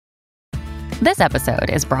This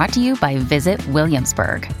episode is brought to you by Visit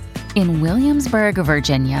Williamsburg. In Williamsburg,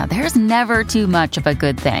 Virginia, there's never too much of a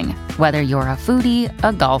good thing. Whether you're a foodie,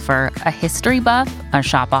 a golfer, a history buff, a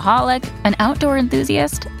shopaholic, an outdoor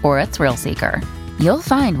enthusiast, or a thrill seeker, you'll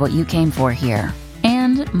find what you came for here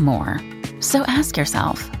and more. So ask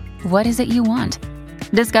yourself, what is it you want?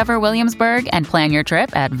 Discover Williamsburg and plan your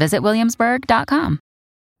trip at visitwilliamsburg.com.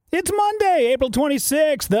 It's Monday, April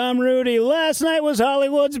 26th. I'm Rudy. Last night was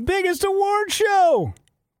Hollywood's biggest award show.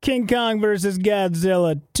 King Kong vs.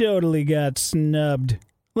 Godzilla totally got snubbed.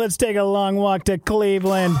 Let's take a long walk to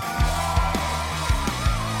Cleveland.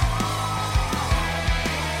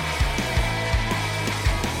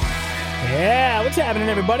 Yeah, what's happening,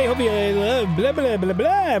 everybody? Hope you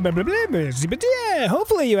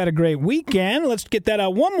hopefully you had a great weekend. Let's get that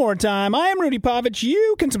out one more time. I am Rudy Povich.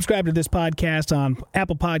 You can subscribe to this podcast on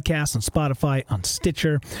Apple Podcasts, on Spotify, on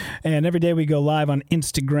Stitcher, and every day we go live on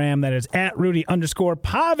Instagram. That is at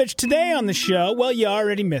Rudy_Povich. Today on the show, well, you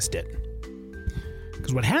already missed it.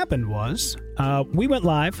 Because what happened was, we went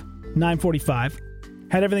live, 9:45.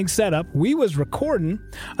 Had everything set up. We was recording.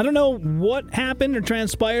 I don't know what happened or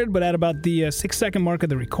transpired, but at about the 6-second mark of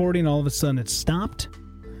the recording, all of a sudden it stopped,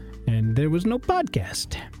 and there was no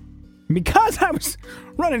podcast. Because I was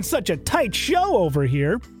running such a tight show over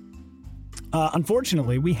here,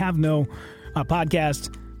 unfortunately, we have no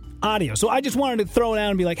podcast audio. So I just wanted to throw it out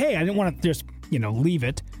and be like, hey, I didn't want to just, leave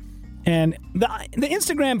it. And the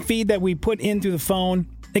Instagram feed that we put in through the phone,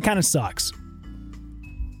 it kind of sucks.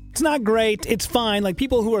 It's not great. It's fine. Like,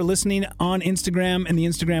 people who are listening on Instagram and the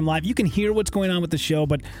Instagram Live, you can hear what's going on with the show,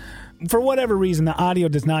 but for whatever reason, the audio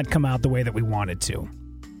does not come out the way that we want it to.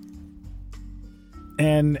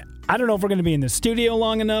 And I don't know if we're going to be in the studio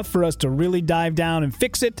long enough for us to really dive down and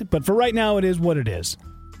fix it, but for right now, it is what it is.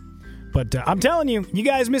 But I'm telling you, you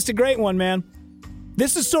guys missed a great one, man.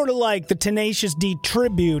 This is sort of like the Tenacious D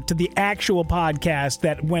tribute to the actual podcast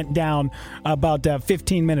that went down about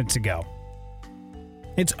 15 minutes ago.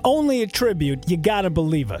 It's only a tribute. You gotta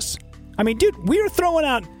believe us. I mean, dude, we are throwing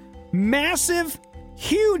out massive,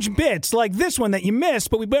 huge bits like this one that you missed,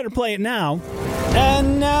 but we better play it now.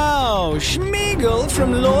 And now, Schmeagol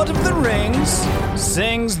from Lord of the Rings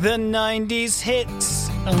sings the 90s hits.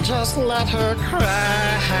 And just let her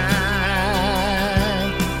cry.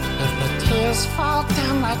 If the tears fall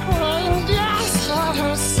down like rain, just let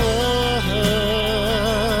her sing.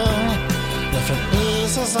 If it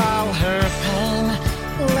eases all her pain,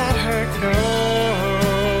 let her go.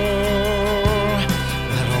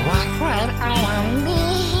 Let her walk right on me.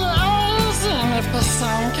 And if the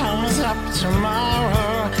sun comes up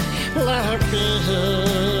tomorrow, let her be.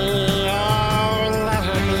 Oh, let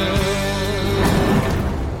her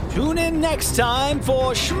be. Tune in next time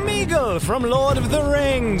for Schmeagol from Lord of the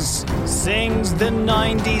Rings sings the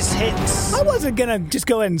 90s hits. I wasn't gonna just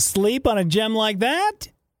go ahead and sleep on a gem like that.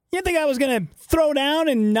 You think I was going to throw down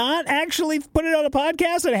and not actually put it on a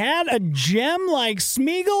podcast that had a gem like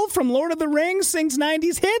Schmeagol from Lord of the Rings sings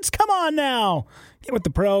 90s hits? Come on now. Get with the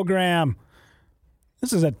program.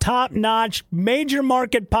 This is a top-notch, major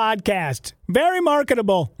market podcast. Very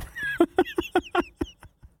marketable.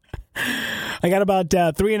 I got about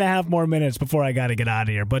 3.5 more minutes before I got to get out of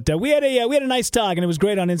here. But we had a nice talk, and it was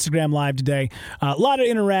great on Instagram Live today. A lot of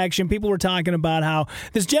interaction. People were talking about how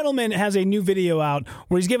this gentleman has a new video out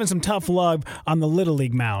where he's giving some tough love on the Little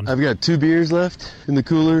League mound. I've got 2 beers left in the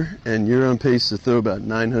cooler, and you're on pace to throw about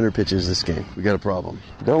 900 pitches this game. We got a problem.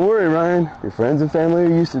 Don't worry, Ryan. Your friends and family are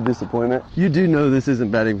used to disappointment. You do know this isn't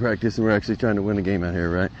batting practice, and we're actually trying to win a game out here,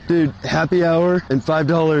 right? Dude, happy hour and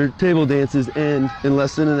 $5 table dances end in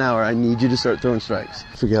less than an hour. I need you to start throwing strikes.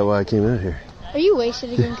 Forget why I came out here. Are you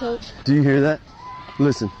wasted again, Coach? Do you hear that?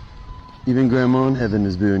 Listen, even Grandma in heaven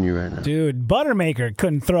is booing you right now. Dude, Buttermaker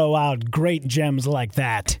couldn't throw out great gems like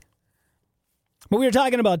that. But we were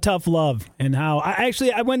talking about tough love and how I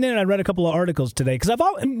went in and I read a couple of articles today because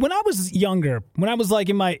when I was younger, when I was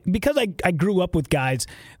like because I grew up with guys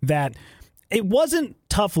that it wasn't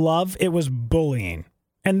tough love, it was bullying.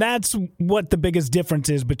 And that's what the biggest difference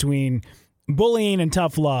is between bullying and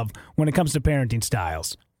tough love when it comes to parenting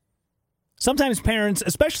styles. Sometimes parents,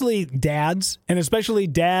 especially dads, and especially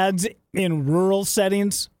dads in rural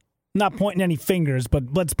settings, not pointing any fingers,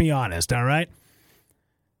 but let's be honest, all right?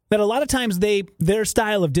 That a lot of times their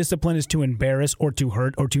style of discipline is to embarrass or to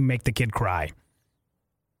hurt or to make the kid cry.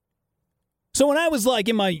 So when I was like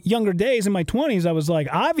in my younger days, in my 20s, I was like,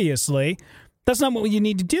 obviously, that's not what you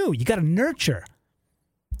need to do. You got to nurture.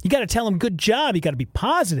 You got to tell them good job. You got to be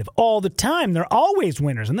positive all the time. They're always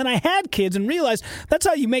winners. And then I had kids and realized that's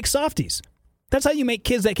how you make softies. That's how you make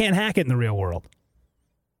kids that can't hack it in the real world.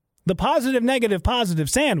 The positive, negative, positive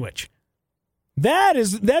sandwich.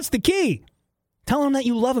 That's the key. Tell them that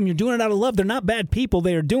you love them. You're doing it out of love. They're not bad people.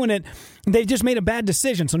 They are doing it. They just made a bad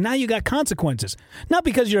decision. So now you got consequences. Not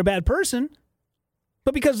because you're a bad person,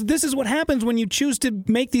 but because this is what happens when you choose to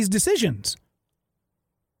make these decisions.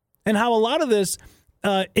 And how a lot of this,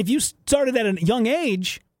 if you started at a young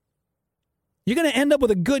age, you're going to end up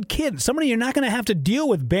with a good kid. Somebody you're not going to have to deal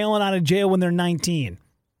with bailing out of jail when they're 19.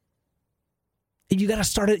 You got to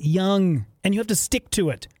start it young, and you have to stick to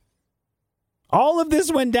it. All of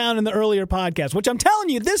this went down in the earlier podcast, which I'm telling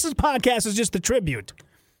you, podcast is just the tribute.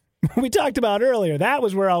 We talked about earlier.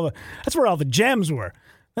 That's where all the gems were.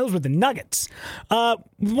 Those were the nuggets.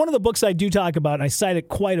 One of the books I do talk about, and I cite it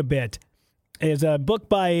quite a bit, is a book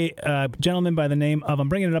by a gentleman by the name of, I'm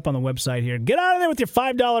bringing it up on the website here. Get out of there with your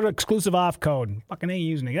 $5 exclusive off code. Fucking ain't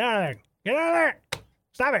using it. Get out of there. Get out of there.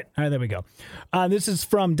 Stop it. All right, there we go. This is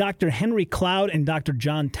from Dr. Henry Cloud and Dr.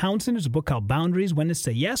 John Townsend. It's a book called Boundaries, When to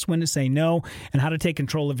Say Yes, When to Say No, and How to Take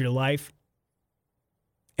Control of Your Life.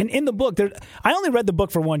 And in the book, I only read the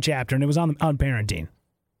book for one chapter, and it was on parenting.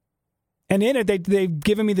 And in it, they've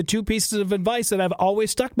given me the two pieces of advice that I've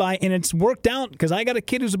always stuck by, and it's worked out because I got a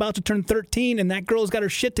kid who's about to turn 13, and that girl's got her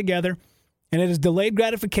shit together, and it is delayed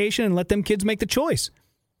gratification, and let them kids make the choice.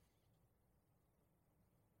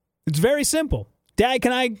 It's very simple. Dad,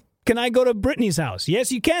 can I go to Brittany's house?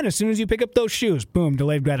 Yes, you can as soon as you pick up those shoes. Boom,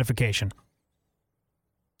 delayed gratification.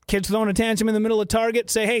 Kids throwing a tantrum in the middle of Target,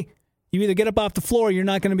 say, hey, you either get up off the floor or you're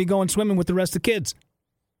not going to be going swimming with the rest of the kids.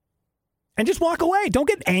 And just walk away. Don't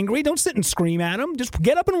get angry. Don't sit and scream at them. Just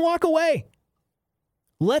get up and walk away.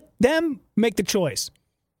 Let them make the choice.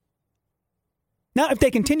 Now, if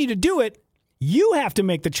they continue to do it, you have to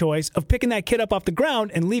make the choice of picking that kid up off the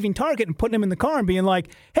ground and leaving Target and putting him in the car and being like,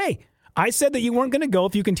 hey, I said that you weren't going to go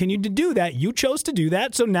if you continued to do that. You chose to do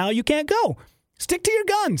that, so now you can't go. Stick to your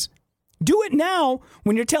guns. Do it now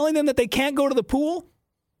when you're telling them that they can't go to the pool,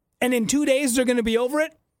 and in 2 days they're going to be over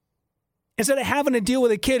it. Instead of having to deal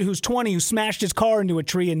with a kid who's 20 who smashed his car into a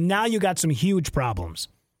tree, and now you got some huge problems.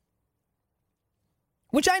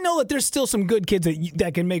 Which I know that there's still some good kids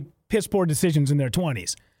that can make piss-poor decisions in their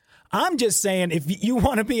 20s. I'm just saying, if you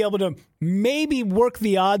want to be able to maybe work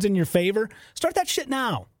the odds in your favor, start that shit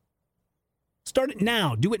now. Start it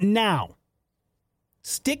now. Do it now.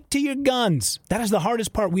 Stick to your guns. That is the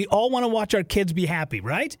hardest part. We all want to watch our kids be happy,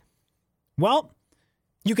 right? Well,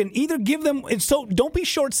 you can either give them, so don't be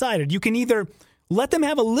short-sighted. You can either let them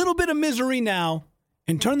have a little bit of misery now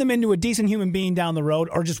and turn them into a decent human being down the road,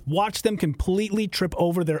 or just watch them completely trip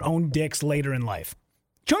over their own dicks later in life.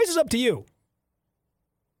 Choice is up to you.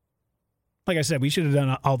 Like I said, we should have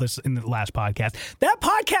done all this in the last podcast. That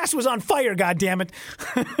podcast was on fire, goddammit.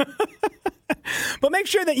 But make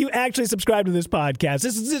sure that you actually subscribe to this podcast.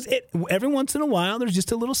 This is just it. Every once in a while, there's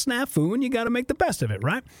just a little snafu, and you got to make the best of it,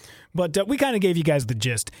 right? But we kind of gave you guys the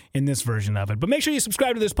gist in this version of it. But make sure you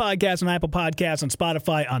subscribe to this podcast on Apple Podcasts, on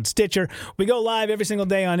Spotify, on Stitcher. We go live every single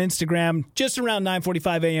day on Instagram, just around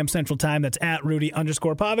 9:45 a.m. Central Time. That's at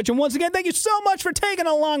Rudy_Povich. And once again, thank you so much for taking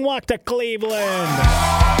a long walk to Cleveland.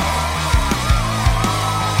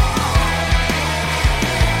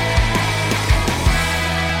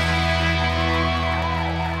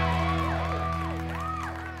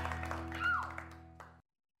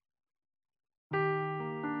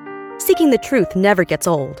 Seeking the truth never gets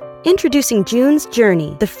old. Introducing June's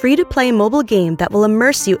Journey, the free-to-play mobile game that will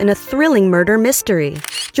immerse you in a thrilling murder mystery.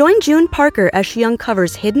 Join June Parker as she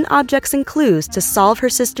uncovers hidden objects and clues to solve her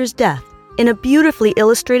sister's death in a beautifully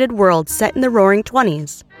illustrated world set in the Roaring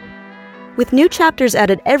 '20s. With new chapters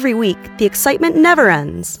added every week, the excitement never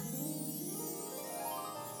ends.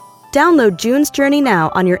 Download June's Journey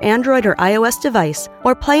now on your Android or iOS device,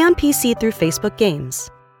 or play on PC through Facebook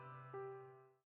Games.